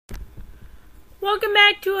Welcome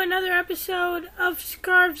back to another episode of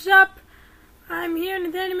Scarves Up. I'm here,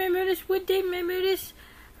 Nathaniel Mahmoudis, with Dave Mahmoudis,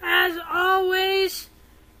 as always,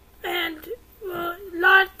 and a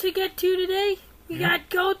lot to get to today. We got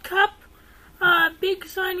Gold Cup, big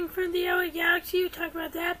signing for the LA Galaxy. We'll talk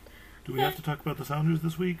about that. Do we have to talk about the Sounders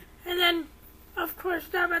this week? And then, of course,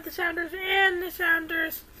 talk about the Sounders and the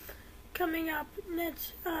Sounders coming up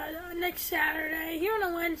next Saturday, here on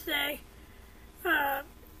a Wednesday.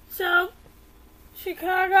 So,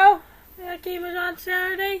 Chicago, that game was on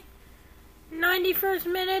Saturday. 91st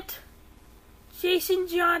minute, Jason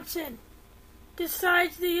Johnson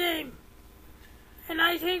decides the game. And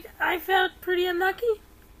I think I felt pretty unlucky.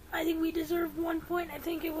 I think we deserved 1 point. I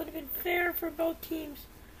think it would have been fair for both teams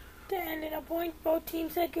to end in a point. Both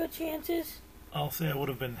teams had good chances. I'll say I would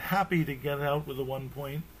have been happy to get out with a 1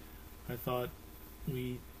 point. I thought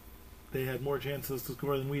they had more chances to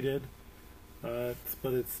score than we did.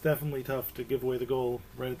 But it's definitely tough to give away the goal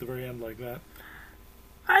right at the very end like that.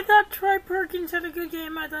 I thought Troy Perkins had a good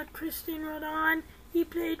game. I thought Christian Rodon, he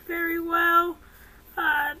played very well.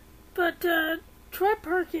 But Troy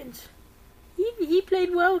Perkins, he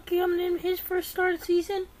played well coming in his first start of the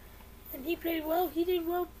season. And he played well. He did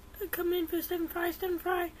well coming in for 7-5.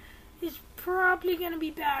 7-5 is probably going to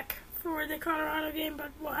be back for the Colorado game,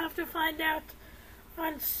 but we'll have to find out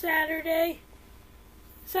on Saturday.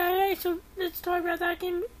 So let's talk about that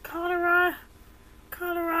game. Colorado,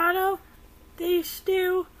 they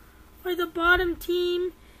still are the bottom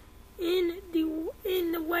team in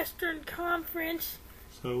the Western Conference.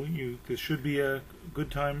 So this should be a good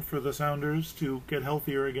time for the Sounders to get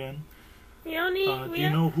healthier again. Do you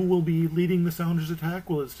know who will be leading the Sounders attack?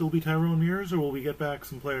 Will it still be Tyrone Mears, or will we get back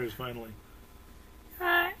some players finally?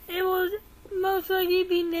 It will most likely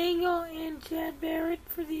be Nagel and Chad Barrett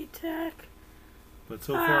for the attack. But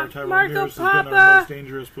so far, Tyrone Marco Mears Papa, has been our most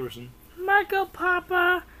dangerous person. Marco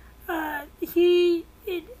Papa, he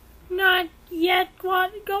not yet.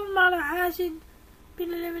 Guatemala hasn't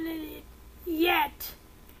been eliminated yet.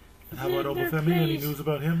 And how about Obafemi? Any news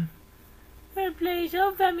about him? Third place,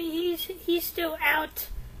 Obafemi, he's still out.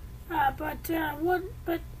 But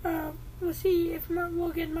we'll see if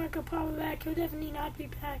we'll get Marco Papa back. He'll definitely not be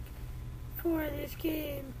back for this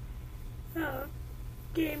game.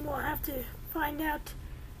 We'll have to find out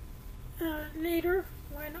later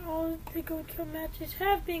when all the Gold Cup matches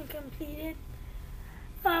have been completed.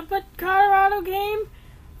 But Colorado game,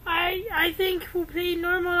 I think we'll play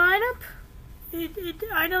normal lineup.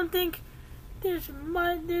 I don't think there's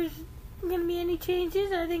going to be any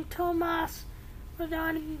changes. I think Tomas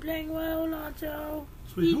Rodon has been playing well. Alonso.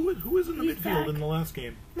 So who was in the midfield back. in the last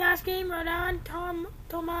game? Last game, Rodon,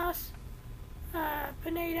 Tomas,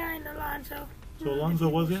 Pineda, and Alonso. So Alonso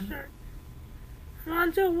was in?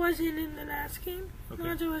 Alonso wasn't in the last game. Okay.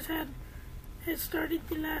 Alonso has started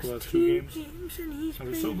the last two games, and he's I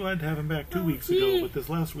was so glad to have him back 2 weeks ago, but this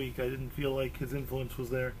last week I didn't feel like his influence was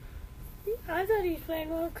there. I thought he was playing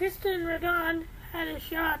well. Christian Rodon had his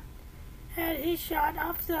shot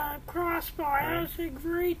off the crossbar. Right. That was a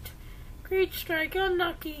great strike.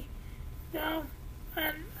 Unlucky, though.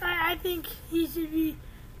 And I think he should be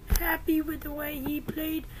happy with the way he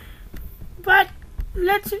played. But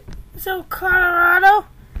so Colorado,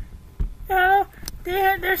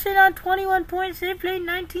 they're sitting on 21 points. They played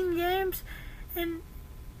 19 games, and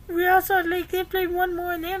Real Salt Lake, they played one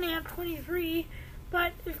more, and they only have 23.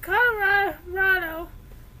 But if Colorado,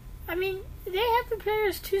 I mean, they have the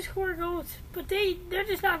players to score goals, but they're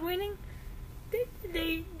just not winning.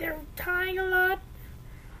 They're tying a lot.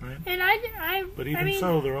 Right. And But even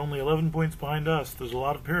so, they're only 11 points behind us. There's a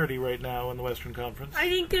lot of parity right now in the Western Conference. I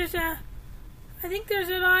think there's a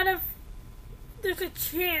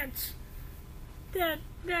chance that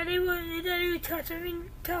it would touch. I mean,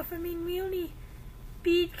 tough. I mean, we only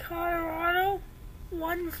beat Colorado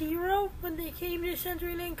 1-0 when they came to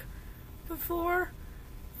CenturyLink before,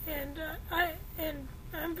 and I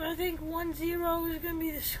think 1-0 is going to be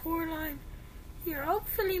the scoreline here.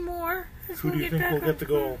 Hopefully more. Who do you think will get the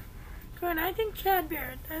goal? But I think Chad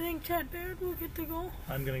Barrett. Will get the goal.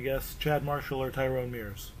 I'm going to guess Chad Marshall or Tyrone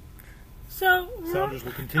Mears. So Sounders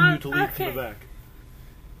will continue to lead from the back.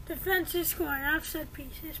 Defense is scoring off set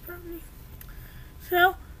pieces, probably.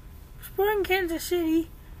 So, Sporting Kansas City,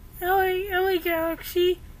 LA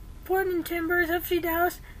Galaxy, Portland Timbers, FC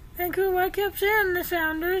Dallas, Vancouver Whitecaps, and the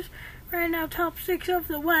Sounders right now top 6 of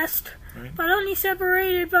the West, right, but only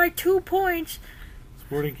separated by 2 points.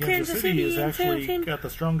 Sporting Kansas City has actually got the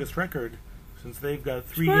strongest record, since they've got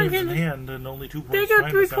 3 games in hand and only 2 points. They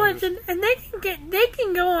got 3 points, and they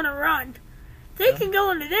can go on a run. They can go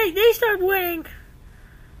on. They start winning.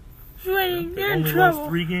 They're in trouble. Lost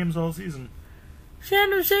 3 games all season.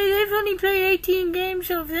 San Jose, they've only played 18 games,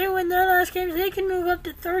 so if they win their last games, they can move up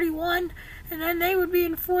to 31, and then they would be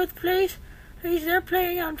in 4th place. At least they're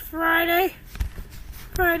playing on Friday.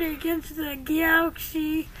 Friday against the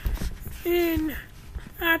Galaxy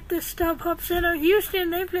at the StubHub Center.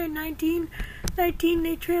 Houston, they played 19. They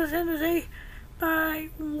trail San Jose by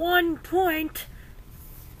 1 point.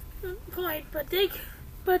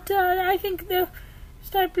 But I think they'll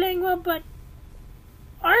start playing well. But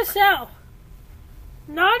RSL,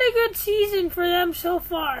 not a good season for them so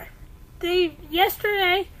far.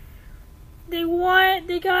 Yesterday they won.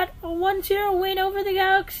 They got a 1-0 win over the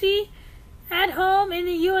Galaxy at home in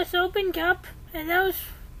the U.S. Open Cup, and that was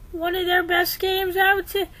one of their best games. I would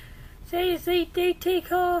say if they take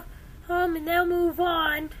home and they'll move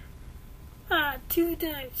on to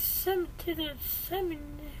the semifinals.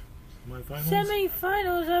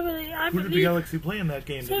 I believe. Who did the Galaxy play in that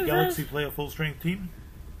game? Did the Galaxy play a full-strength team?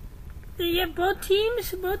 Yeah, both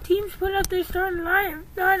teams put up their starting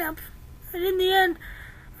lineup, and in the end,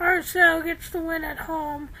 RSL gets the win at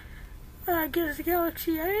home against the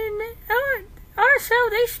Galaxy. RSL,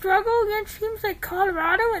 they struggle against teams like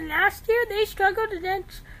Colorado, and last year they struggled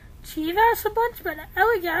against Chivas a bunch, but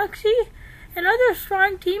LA Galaxy and other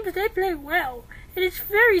strong teams, they play well, and it's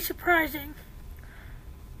very surprising.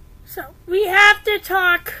 So, we have to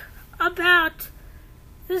talk about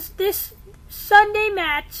this Sunday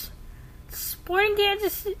match. Sporting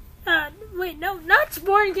Kansas not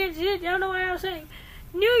Sporting Kansas City, I don't know what I was saying.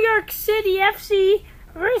 New York City FC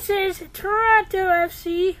versus Toronto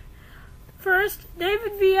FC. First,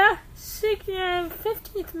 David Villa,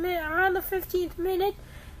 15th minute, around the 15th minute,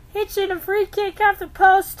 hits in a free kick off the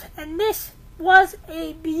post, and this was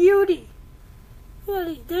a beauty.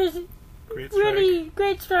 Really, there's great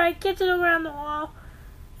strike, gets it around the wall,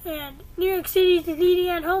 and New York City's leading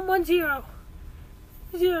at home 1-0.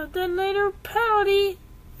 Then later, penalty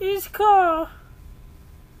is called,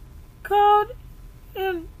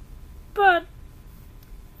 but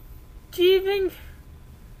Giovinco,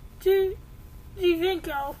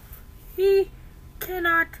 he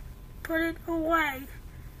cannot put it away.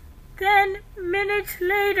 Then, minutes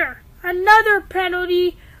later, another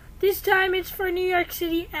penalty. This time it's for New York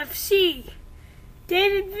City FC.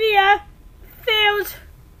 David Villa fails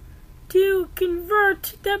to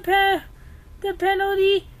convert the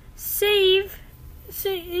penalty.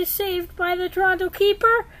 Is saved by the Toronto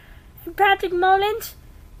keeper, and Patrick Mullins,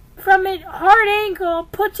 from a hard angle,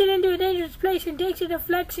 puts it into a dangerous place and takes a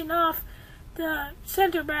deflection off the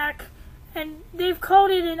center back, and they've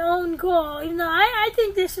called it an own goal. Even though I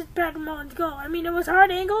think this is Patrick Mullins' goal. I mean, it was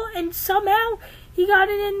hard angle, and somehow he got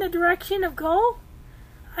it in the direction of goal.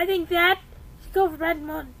 I think that should go for Patrick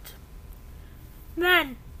Mullins.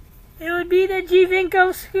 Then it would be the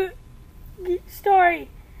Giovinco story.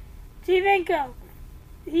 Giovinco,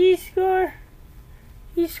 he scored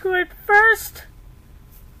first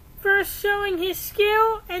showing his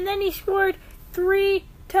skill, and then he scored 3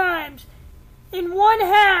 times. In one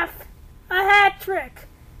half, a hat trick,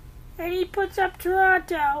 and he puts up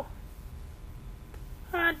Toronto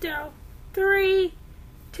 3-2.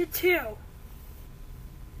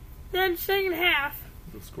 Then second half,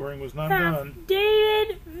 the scoring was not done.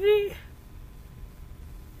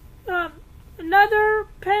 Another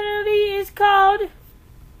penalty is called,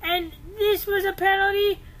 and this was a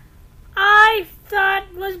penalty I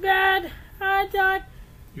thought was bad.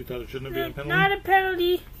 You thought it shouldn't have been a penalty? Not a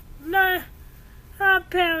penalty. Not a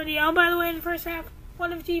penalty. Oh, by the way, in the first half,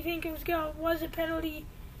 one of Giovinco's goals was a penalty,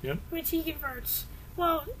 which he converts.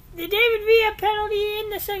 Well, the David Villa penalty in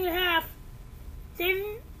the second half,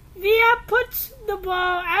 David Villa puts the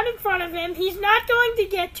ball out in front of him. He's not going to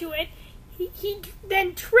get to it. He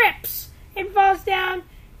then trips and falls down,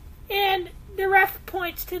 and the ref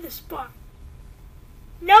points to the spot.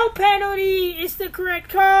 No penalty is the correct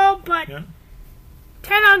call, but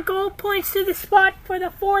 10 on goal points to the spot for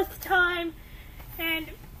the 4th time,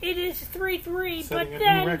 and it is 3-3. Setting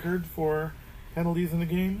a new record for penalties in the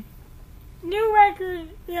game? New record,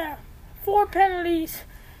 4 penalties.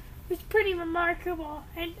 It's pretty remarkable,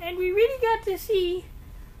 and we really got to see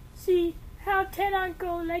how 10 on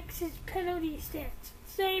goal likes his penalty stance.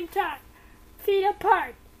 Same time, feet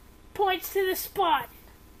apart, points to the spot.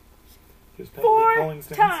 4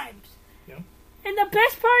 times. Yep. And the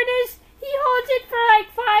best part is, he holds it for like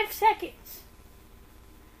 5 seconds.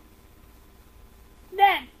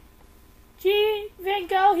 Then,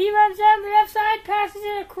 Giovinco, he runs down the left side, passes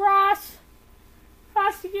it across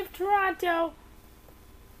to give Toronto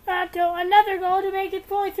another goal to make it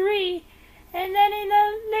 4-3. And then in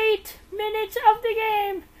the late minutes of the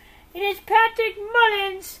game, it is Patrick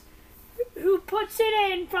Mullins who puts it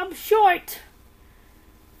in from short.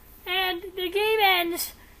 And the game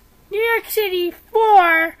ends New York City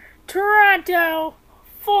 4, Toronto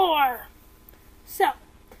 4. So,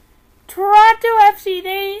 Toronto FC,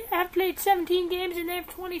 they have played 17 games and they have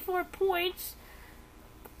 24 points.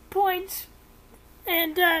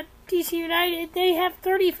 And DC United, they have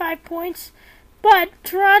 35 points. But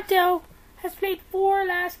Toronto has played 4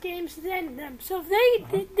 last games than them. So if they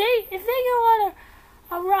go on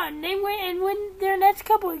a run, they win their next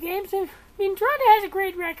couple of games. I mean, Toronto has a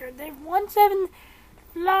great record. They've won 7,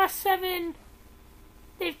 lost 7,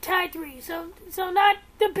 they've tied 3. So not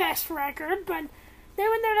the best record, but they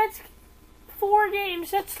win their next 4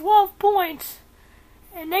 games. That's 12 points,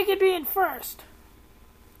 and they could be in first,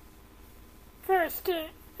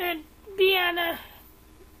 and be on a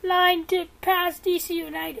line to pass DC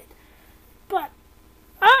United. But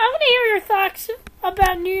I want to hear your thoughts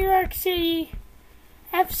about New York City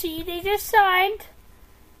FC. They just signed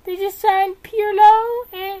Pirlo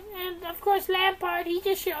and of course Lampard. He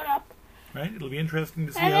just showed up. Right. It'll be interesting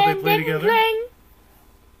to see how they play together. They've been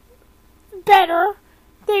playing better.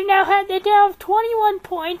 They now have 21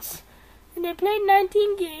 points, and they played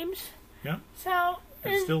 19 games. Yeah. So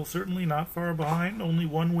it's still certainly not far behind. Only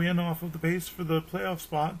 1 win off of the pace for the playoff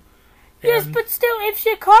spot. Yes, but still, if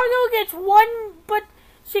Chicago gets one, but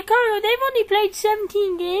Chicago, they've only played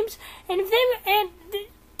 17 games, and if they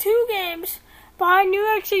 2 games behind New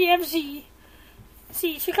York City FC.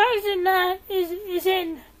 See, Chicago's is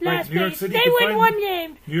in last place. They win 1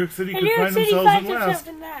 game. New York City could New York find City themselves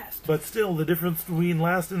in last. But still, the difference between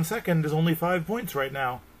last and second is only 5 points right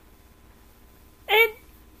now. And,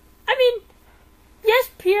 I mean,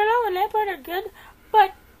 yes, Pirlo and Lampard are good,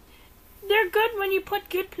 but they're good when you put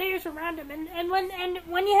good players around them, and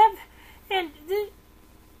when you have the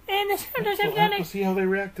Sounders have done to see how they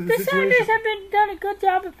react to the situation. situation. The Sounders have done a good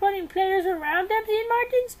job of putting players around Dempsey and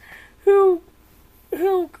Martins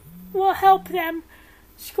who will help them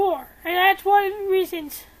score, and that's one of the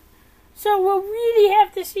reasons. So we'll really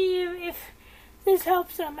have to see if this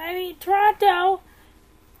helps them. I mean, Toronto,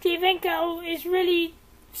 Giovinco is really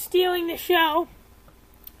stealing the show,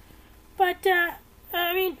 but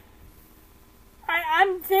I mean,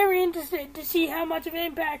 I'm very interested to see how much of an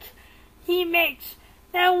impact he makes.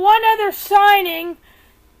 Now, one other signing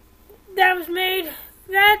that was made,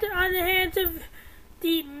 that on the hands of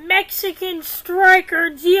the Mexican striker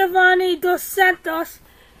Giovanni Dos Santos.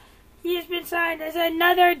 He has been signed as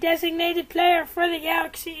another designated player for the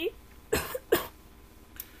Galaxy.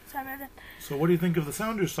 Sorry about that. So what do you think of the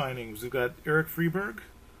Sounders signings? We've got Eric Freeberg.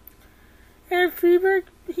 Eric Freeberg?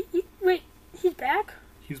 Wait, he's back?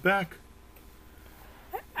 He's back.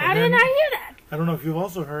 I did not hear that. I don't know if you've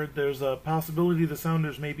also heard there's a possibility the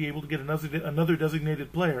Sounders may be able to get another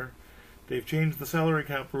designated player. They've changed the salary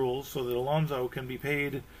cap rules so that Alonso can be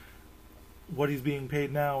paid what he's being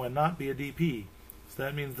paid now and not be a DP. So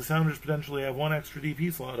that means the Sounders potentially have 1 extra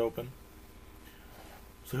DP slot open.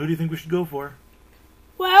 So who do you think we should go for?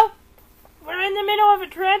 Well, we're in the middle of a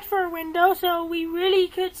transfer window, so we really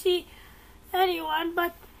could see anyone.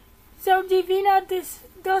 But so Divino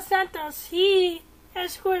Dos Santos, he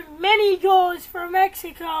has scored many goals for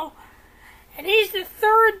Mexico, and he's the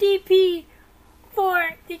 3rd DP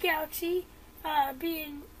for the Galaxy,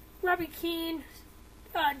 being Robbie Keane,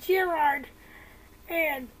 Gerrard,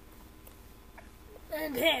 and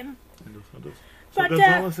him. So But,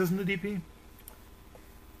 Gonzalez isn't the DP?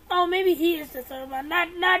 Oh, maybe he is the 3rd one.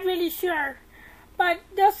 Not really sure. But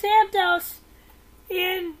Dos Santos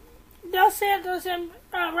and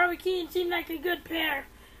Robbie Keane seem like a good pair.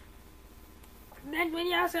 And then when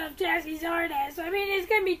you also have Jazzy Zardes, I mean, it's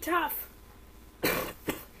going to be tough.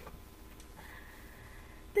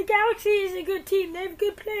 The Galaxy is a good team. They have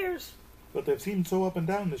good players. But they've seemed so up and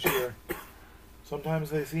down this year. Sometimes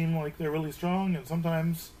they seem like they're really strong, and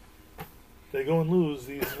sometimes they go and lose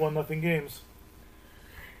these 1-0 games.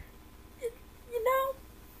 You know,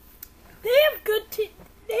 they have good team.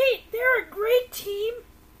 They're a great team,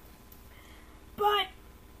 but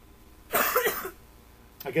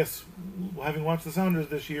I guess having watched the Sounders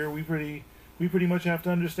this year, we pretty much have to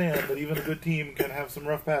understand that even a good team can have some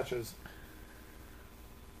rough patches.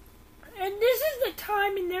 And this is the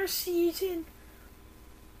time in their season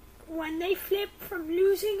when they flip from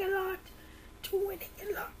losing a lot to winning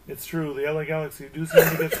a lot. It's true. The LA Galaxy do seem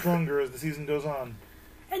to get stronger as the season goes on.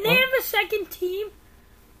 And they have a second team.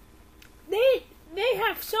 They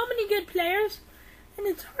have so many good players, and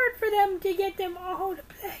it's hard for them to get them all to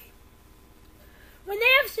play. When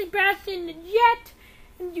they have Sebastian the Jet,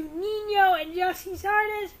 and Juninho, and José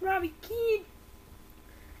Zardes, Robbie Keane,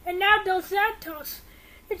 and now Dos Santos,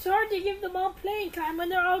 it's hard to give them all playing time when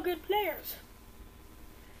they're all good players.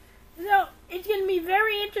 So, it's going to be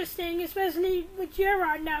very interesting, especially with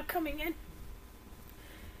Gerard now coming in,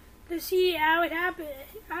 to see how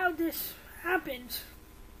this happens,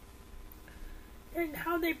 and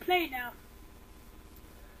how they play now.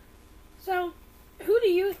 So, who do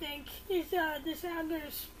you think is the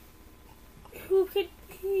Sounders? Who could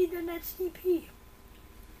be the next DP?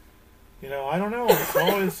 I don't know. It's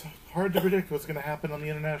always hard to predict what's going to happen on the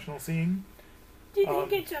international scene. Do you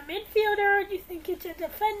think it's a midfielder? Do you think it's a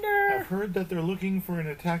defender? I've heard that they're looking for an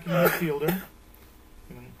attacking midfielder.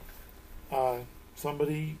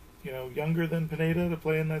 Somebody, younger than Pineda to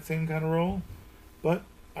play in that same kind of role. But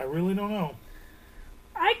I really don't know.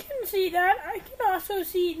 I can see that. I can also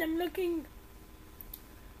see them looking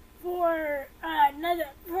for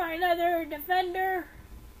another defender.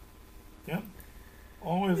 Yep.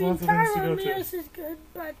 Always lots of things to go to. Tyrone Mears is good,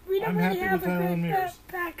 but we don't I'm really happy have with a Tyrone good Mears.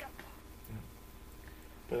 backup.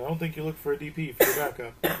 But I don't think you look for a DP for your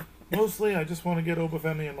backup. Mostly, I just want to get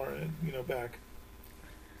Obafemi and Martin, back.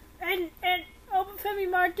 And Obafemi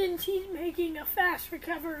Martins, he's making a fast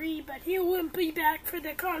recovery, but he won't be back for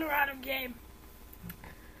the Colorado game.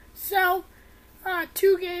 So,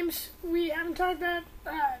 2 games we haven't talked about.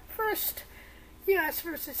 First, U.S.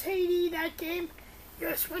 versus Haiti, that game.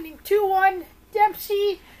 U.S. winning 2-1.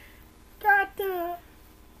 Dempsey got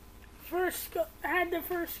had the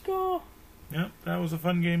first goal. Yep, that was a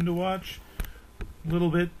fun game to watch. A little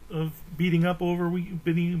bit of beating up on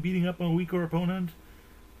a weaker opponent.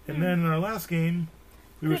 And then in our last game,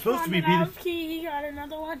 we were supposed to be he got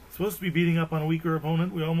another one. Supposed to be beating up on a weaker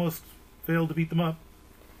opponent. We almost failed to beat them up.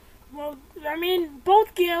 Well,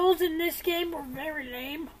 both goals in this game were very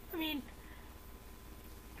lame.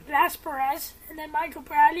 Las Perez and then Michael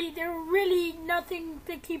Bradley, there were really nothing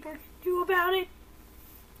the keeper could do about it.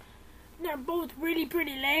 They're both really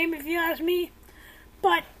pretty lame, if you ask me.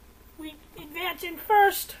 But we advance in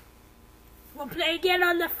first. We'll play again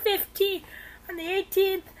on the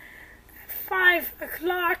 18th at 5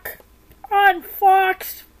 o'clock on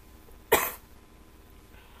Fox.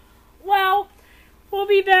 Well, we'll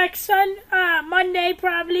be back Monday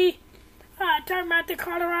probably, talking about the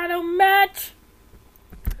Colorado match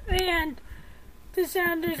and the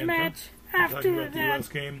Sounders match after about that. The US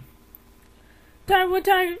game.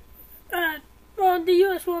 The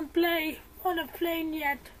U.S. won't play on a plane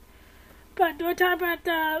yet. But we'll talk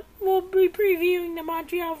about we'll be previewing the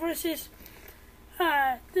Montreal versus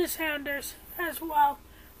the Sounders as well.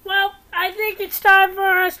 Well, I think it's time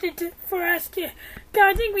for us to.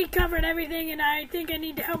 I think we covered everything, and I think I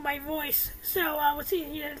need to help my voice. So we'll see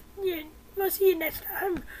you next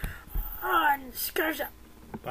time on Scars Up.